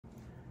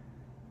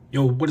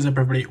Yo, what is up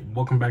everybody?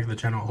 Welcome back to the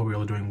channel. Hope you're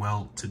all doing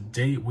well.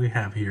 Today we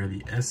have here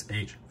the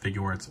SH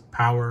Figuarts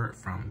Power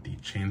from the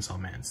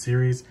Chainsawman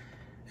series.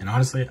 And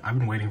honestly, I've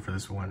been waiting for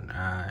this one.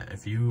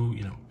 If you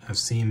have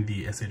seen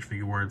the SH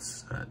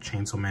Figuarts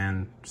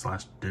Chainsawman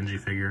slash Denji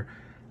figure,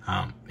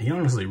 he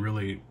honestly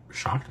really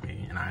shocked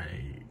me, and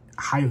I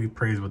highly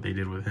praise what they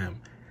did with him.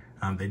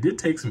 They did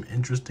take some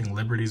interesting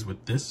liberties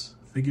with this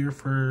figure,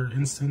 for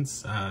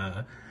instance,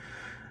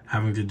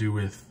 having to do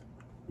with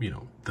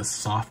the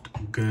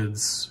soft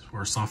goods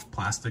or soft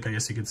plastic, I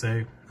guess you could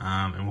say.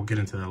 And we'll get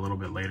into that a little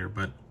bit later,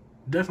 but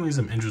definitely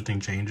some interesting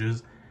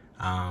changes.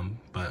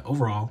 But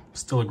overall,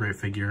 still a great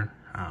figure.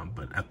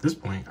 But at this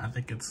point, I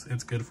think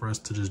it's good for us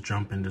to just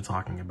jump into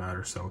talking about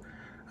her. So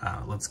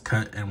let's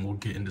cut and we'll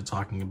get into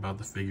talking about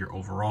the figure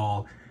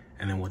overall,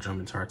 and then we'll jump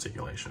into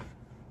articulation.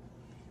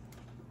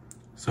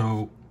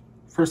 So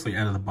firstly,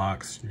 out of the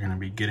box, you're gonna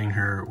be getting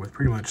her with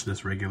pretty much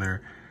this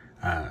regular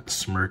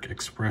smirk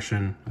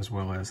expression, as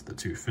well as the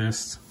two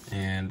fists.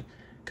 And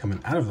coming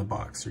out of the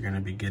box, you're going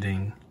to be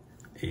getting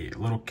a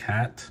little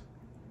cat,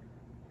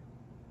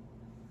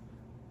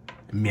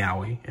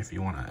 meowie, if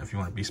you want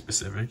to be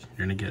specific.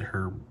 You're going to get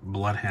her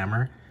blood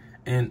hammer,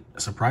 and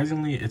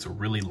surprisingly, it's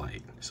really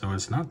light, so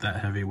it's not that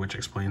heavy, which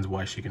explains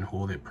why she can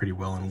hold it pretty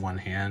well in one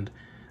hand,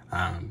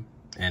 and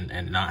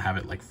not have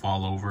it like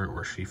fall over,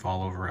 or she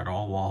fall over at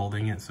all while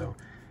holding it. So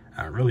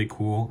really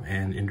cool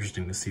and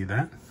interesting to see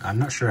that. I'm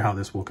not sure how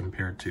this will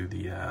compare to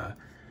the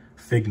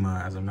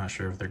Figma, as I'm not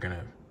sure if they're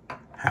gonna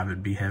have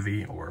it be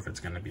heavy or if it's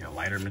gonna be a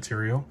lighter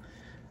material.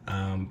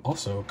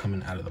 Also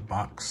coming out of the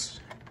box,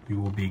 you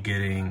will be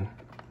getting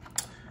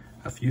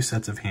a few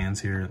sets of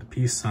hands here, the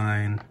peace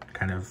sign,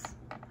 kind of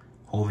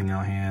holding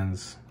out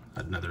hands,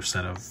 another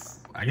set of,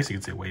 I guess you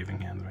could say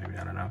waving hands, maybe,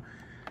 I don't know.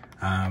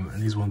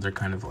 And these ones are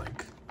kind of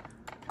like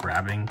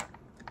grabbing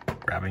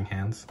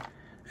hands.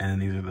 And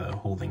these are the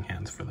holding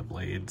hands for the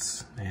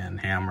blades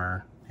and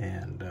hammer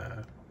and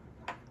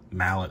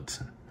mallet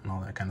and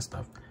all that kind of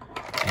stuff.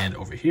 And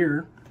over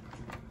here,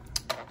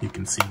 you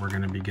can see we're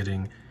going to be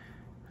getting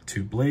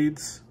two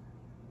blades.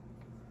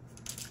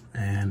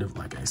 And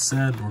like I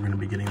said, we're going to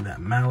be getting that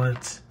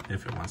mallet.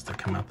 If it wants to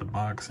come out the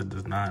box, it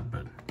does not,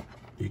 but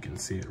you can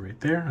see it right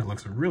there. It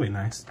looks really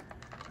nice.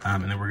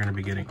 And then we're going to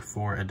be getting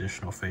 4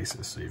 additional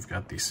faces. So you've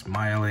got the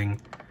smiling,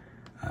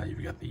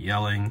 you've got the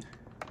yelling,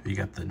 you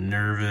got the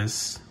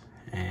nervous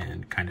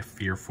and kind of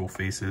fearful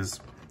faces.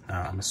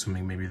 I'm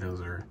assuming maybe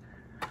those are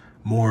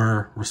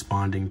more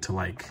responding to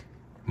like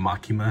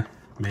Makima,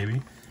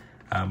 maybe.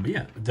 But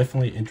yeah,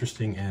 definitely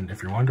interesting. And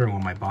if you're wondering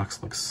why my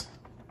box looks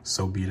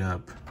so beat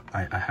up,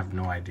 I have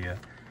no idea.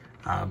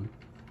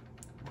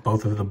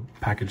 Both of the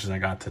packages I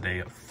got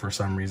today, for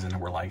some reason,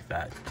 were like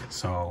that.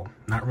 So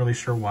not really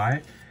sure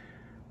why,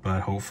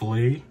 but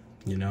hopefully,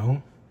 they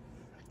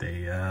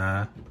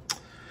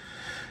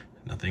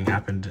nothing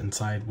happened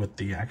inside with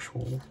the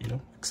actual,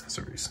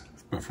 accessories.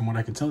 But from what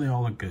I can tell, they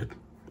all look good.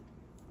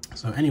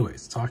 So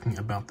anyways, talking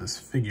about this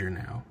figure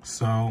now.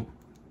 So,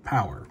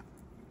 power.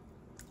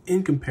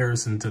 In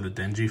comparison to the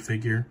Denji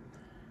figure,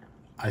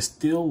 I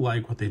still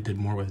like what they did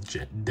more with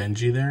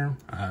Denji there.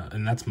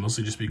 And that's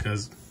mostly just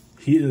because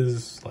he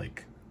is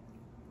like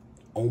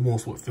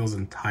almost what feels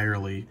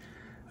entirely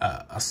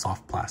a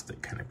soft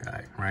plastic kind of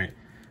guy, right?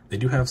 They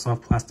do have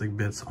soft plastic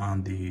bits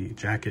on the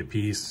jacket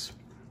piece,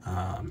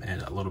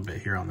 and a little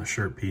bit here on the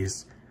shirt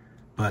piece,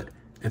 but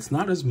it's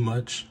not as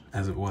much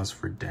as it was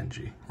for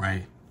Denji,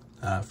 right?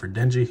 For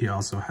Denji, he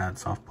also had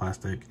soft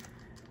plastic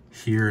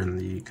here in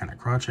the kind of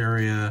crotch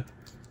area,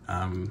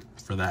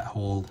 for that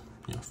whole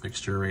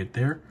fixture right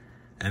there.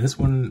 And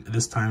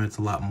this time it's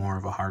a lot more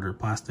of a harder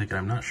plastic, and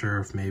I'm not sure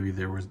if maybe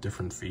there was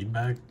different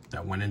feedback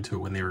that went into it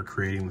when they were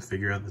creating the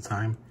figure at the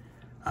time.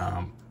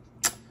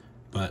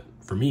 But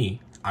for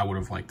me, I would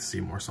have liked to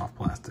see more soft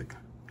plastic.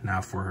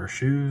 Now for her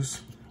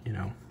shoes,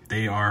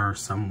 they are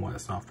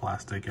somewhat soft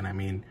plastic, and I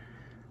mean,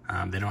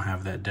 they don't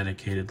have that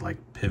dedicated like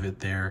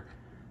pivot there,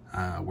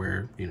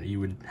 where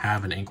you would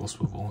have an ankle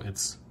swivel.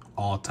 It's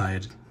all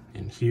tied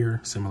in here,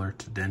 similar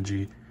to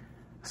Denji.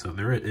 So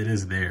it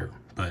is there,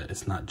 but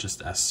it's not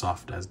just as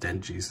soft as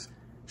Denji's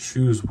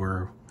shoes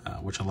were,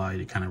 which allow you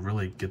to kind of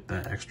really get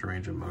that extra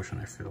range of motion,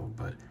 I feel.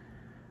 But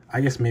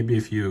I guess maybe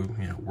if you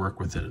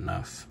work with it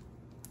enough,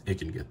 it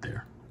can get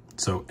there.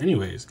 So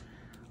anyways,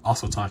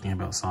 also talking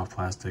about soft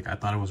plastic, I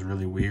thought it was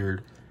really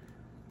weird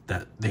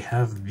that they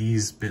have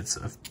these bits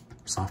of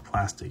soft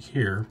plastic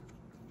here,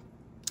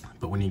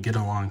 but when you get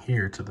along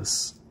here to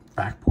this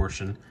back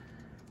portion,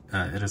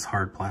 it is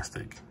hard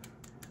plastic.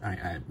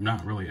 I'm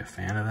not really a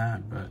fan of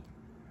that, but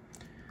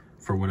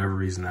for whatever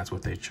reason, that's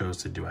what they chose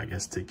to do, I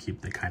guess, to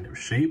keep the kind of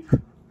shape.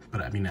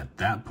 But I mean, at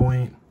that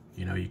point,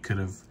 you could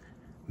have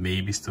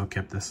maybe still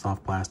kept this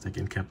soft plastic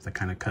and kept the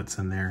kind of cuts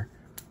in there.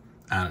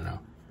 I don't know.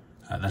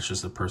 That's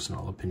just a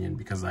personal opinion,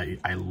 because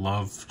I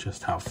love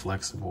just how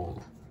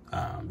flexible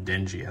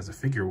Denji as a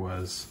figure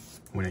was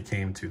when it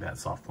came to that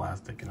soft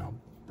plastic. And I'll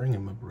bring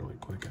him up really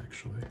quick,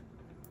 actually.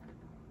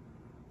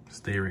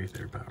 Stay right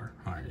there, Power.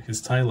 All right,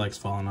 his tie leg's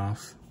falling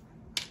off,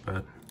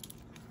 but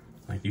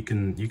like you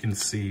can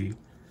see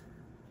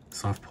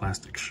soft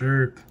plastic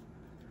shirt,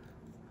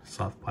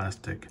 soft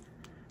plastic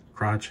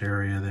crotch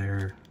area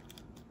there,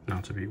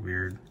 not to be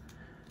weird.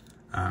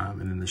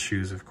 And then the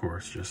shoes, of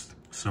course, just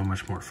so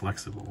much more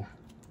flexible.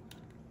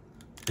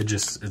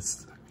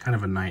 It's kind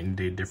of a night and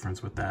day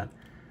difference with that.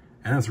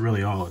 And that's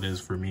really all it is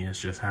for me, is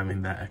just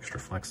having that extra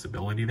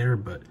flexibility there.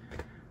 But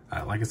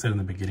like I said in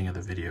the beginning of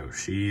the video,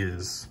 she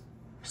is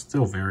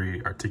still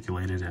very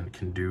articulated and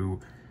can do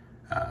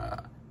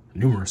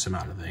numerous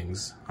amount of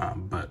things,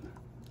 but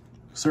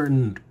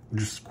certain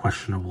just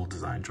questionable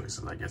design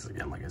choices, I guess,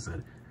 again, like I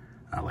said,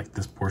 like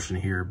this portion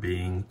here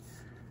being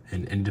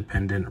an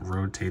independent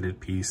rotated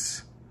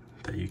piece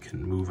that you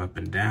can move up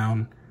and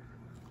down,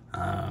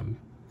 and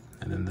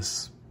then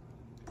this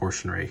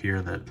portion right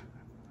here that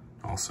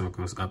also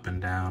goes up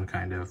and down,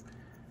 kind of.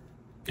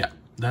 Yeah,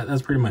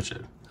 that's pretty much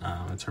it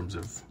in terms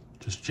of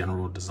just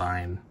general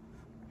design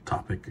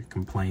topic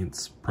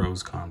complaints,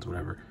 pros, cons,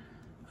 whatever.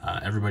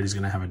 Everybody's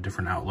gonna have a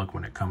different outlook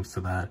when it comes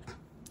to that,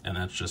 and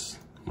that's just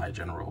my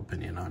general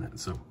opinion on it.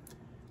 So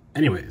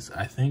anyways,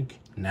 I think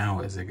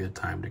now is a good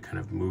time to kind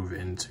of move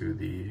into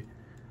the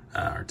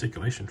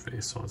articulation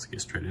phase, so let's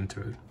get straight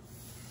into it.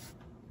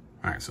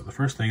 All right, so the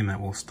first thing that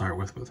we'll start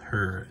with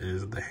her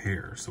is the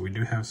hair. So we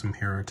do have some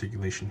hair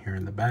articulation here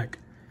in the back.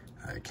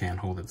 It can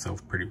hold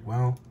itself pretty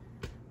well.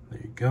 There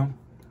you go.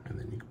 And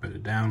then you can put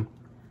it down.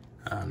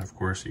 And of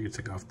course, you can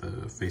take off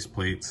the face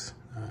plates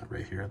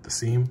right here at the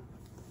seam.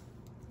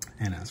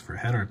 And as for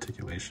head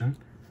articulation,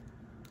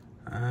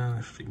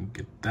 she can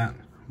get that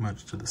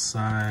much to the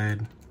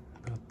side,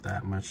 about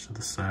that much to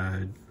the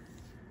side.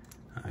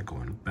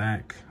 Going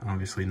back,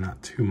 obviously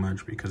not too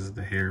much because of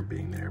the hair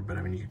being there, but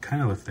I mean, you can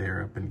kind of lift the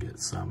hair up and get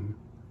some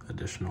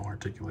additional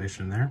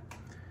articulation there.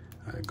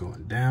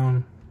 Going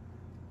down,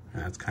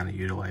 and that's kind of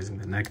utilizing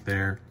the neck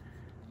there.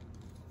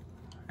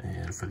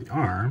 And for the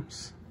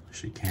arms,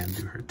 she can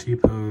do her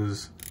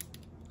T-pose.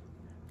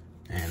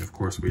 And of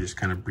course, we just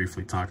kind of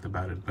briefly talked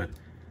about it, but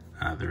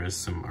there is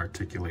some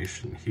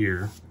articulation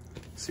here.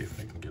 Let's see if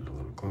I can get a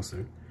little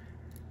closer.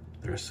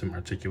 There's some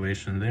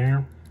articulation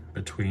there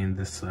between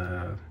this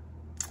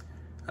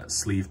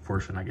sleeve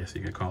portion, I guess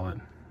you could call it,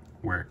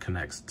 where it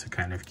connects to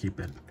kind of keep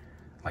it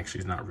like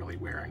she's not really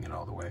wearing it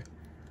all the way.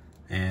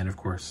 And of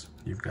course,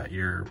 you've got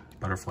your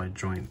butterfly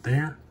joint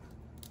there.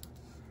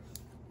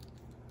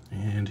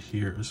 And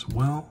here as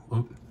well.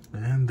 Oh,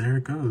 and there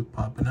it goes,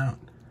 popping out.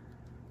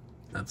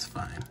 That's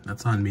fine.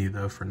 That's on me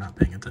though for not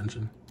paying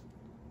attention.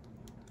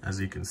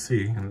 As you can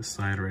see on the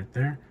side right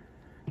there,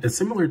 it's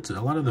similar to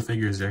a lot of the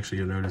figures. Actually,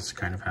 you'll notice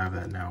kind of have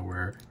that now,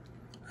 where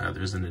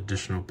there's an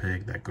additional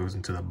peg that goes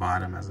into the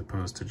bottom as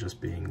opposed to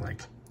just being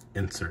like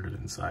inserted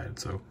inside.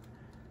 So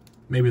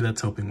maybe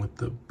that's helping with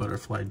the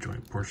butterfly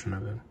joint portion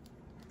of it.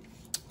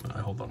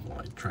 Hold on while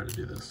I try to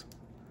do this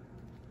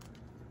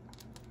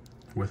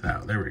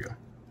without. There we go.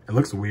 It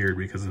looks weird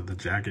because of the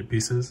jacket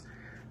pieces.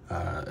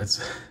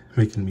 It's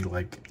making me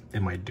like,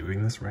 am I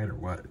doing this right or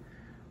what?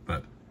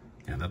 But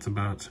yeah, that's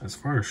about as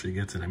far as she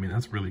gets it. I mean,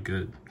 that's really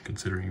good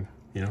considering,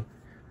 you know,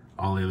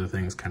 all the other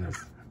things kind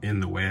of in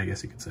the way, I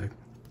guess you could say.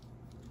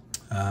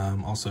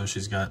 Also,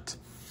 she's got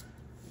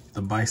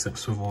the bicep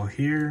swivel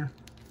here.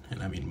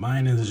 And I mean,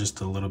 mine is just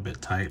a little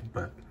bit tight,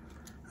 but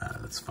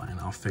that's fine.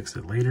 I'll fix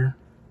it later.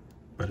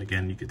 But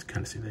again, you could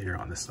kind of see that here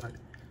on this side.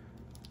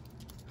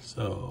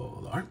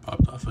 So the arm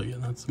popped off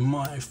again. That's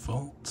my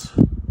fault.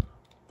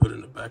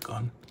 Putting it back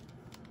on.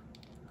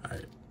 All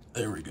right,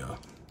 there we go.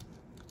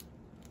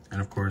 And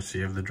of course,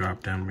 you have the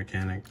drop down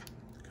mechanic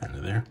kind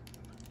of there.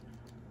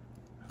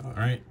 All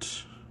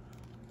right.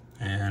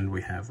 And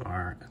we have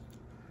our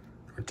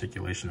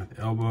articulation at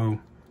the elbow.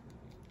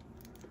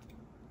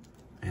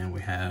 And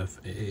we have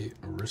a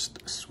wrist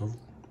swivel.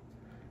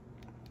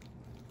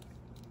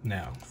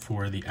 Now,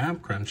 for the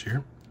ab crunch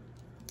here,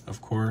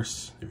 of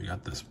course, you've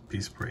got this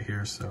piece right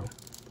here, so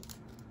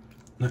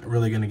not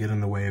really going to get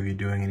in the way of you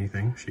doing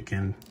anything. She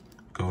can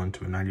go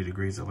into a 90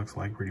 degrees, it looks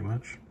like, pretty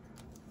much.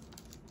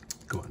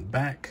 Going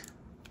back,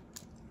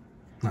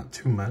 not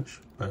too much,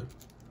 but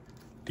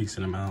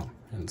decent amount,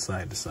 and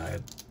side to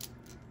side.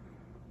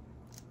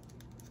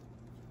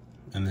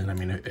 And then, I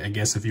mean, I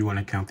guess if you want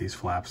to count these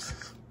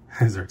flaps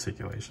as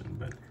articulation,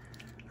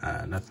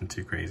 but nothing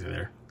too crazy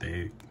there.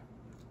 They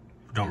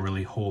don't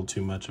really hold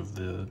too much of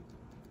the,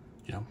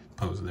 you know,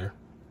 pose there.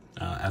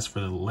 As for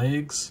the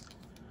legs,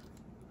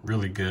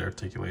 really good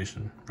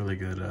articulation, really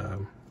good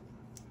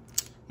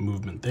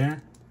movement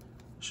there.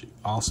 She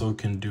also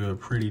can do a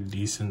pretty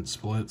decent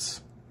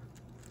splits.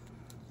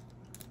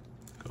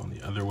 Going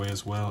the other way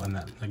as well. And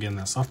that, again,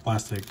 that soft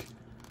plastic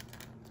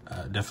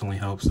definitely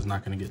helps. It's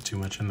not going to get too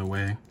much in the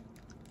way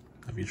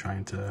of you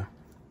trying to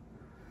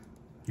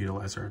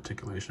utilize her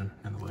articulation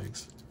in the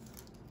legs.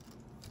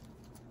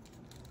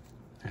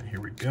 And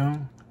here we go,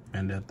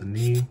 bend at the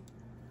knee.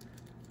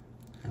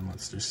 And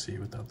let's just see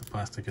without the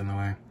plastic in the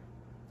way.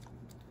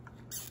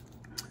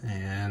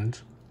 And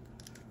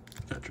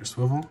got your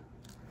swivel.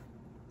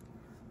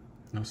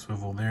 No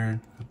swivel there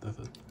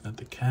at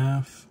the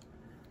calf.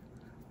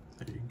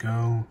 There you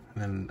go.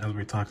 And then as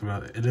we talked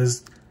about, it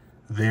is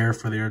there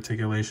for the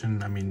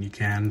articulation. I mean, you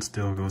can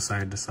still go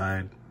side to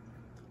side,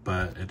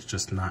 but it's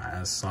just not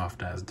as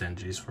soft as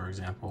Denji's, for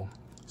example.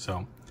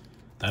 So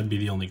that'd be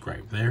the only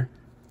gripe there,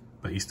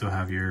 but you still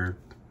have your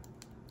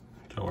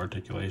toe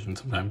articulation.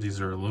 Sometimes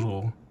these are a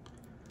little,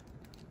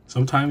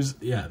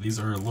 yeah, these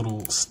are a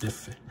little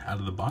stiff out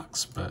of the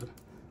box, but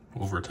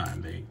over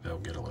time they'll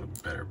get a little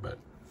bit better. But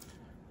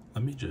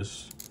let me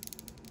just,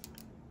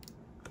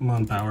 come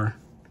on, Power.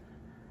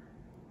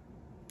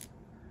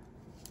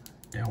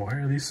 Yeah, why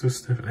are these so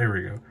stiff? There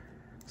we go.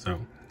 So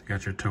you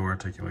got your toe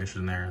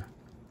articulation there.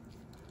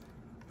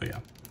 But yeah,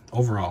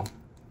 overall,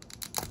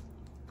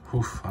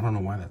 I don't know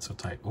why that's so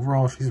tight.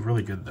 Overall, she's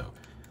really good though.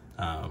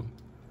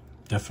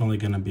 Definitely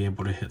gonna be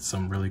able to hit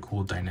some really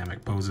cool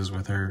dynamic poses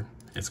with her.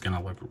 It's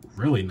gonna look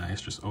really nice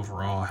just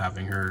overall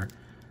having her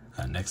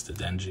next to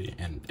Denji.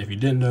 And if you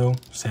didn't know,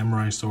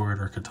 Samurai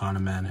Sword or Katana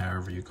Man,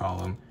 however you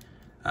call him,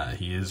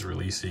 he is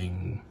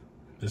releasing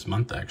this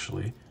month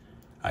actually,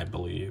 I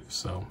believe.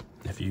 So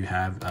if you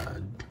have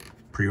a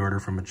pre-order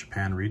from a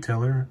Japan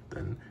retailer,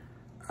 then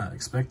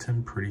expect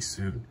him pretty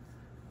soon.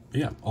 But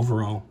yeah,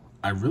 overall,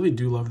 I really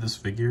do love this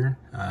figure,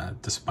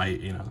 despite,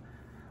 you know,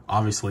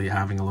 obviously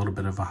having a little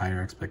bit of a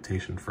higher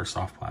expectation for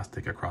soft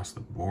plastic across the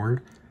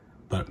board.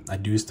 But I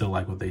do still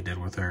like what they did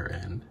with her,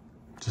 and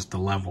just the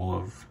level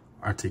of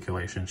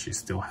articulation she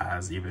still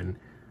has, even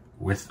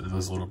with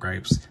those little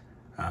gripes,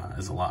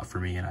 is a lot for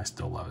me, and I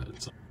still love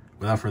it. So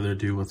without further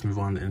ado, let's move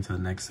on into the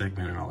next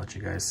segment, and I'll let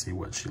you guys see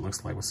what she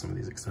looks like with some of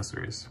these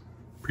accessories.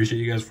 Appreciate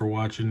you guys for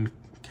watching.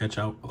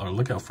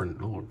 Look out for,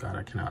 oh God,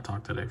 I cannot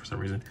talk today for some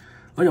reason.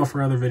 Look out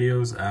for other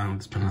videos.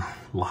 There's been a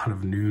lot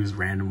of news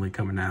randomly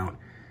coming out,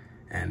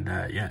 and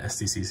yeah,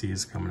 SDCC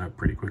is coming up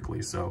pretty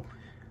quickly, so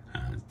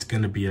it's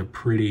gonna be a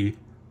pretty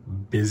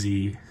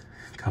busy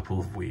couple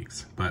of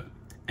weeks. But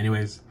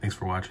anyways, thanks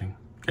for watching.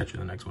 Catch you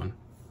in the next one.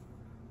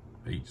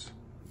 Peace.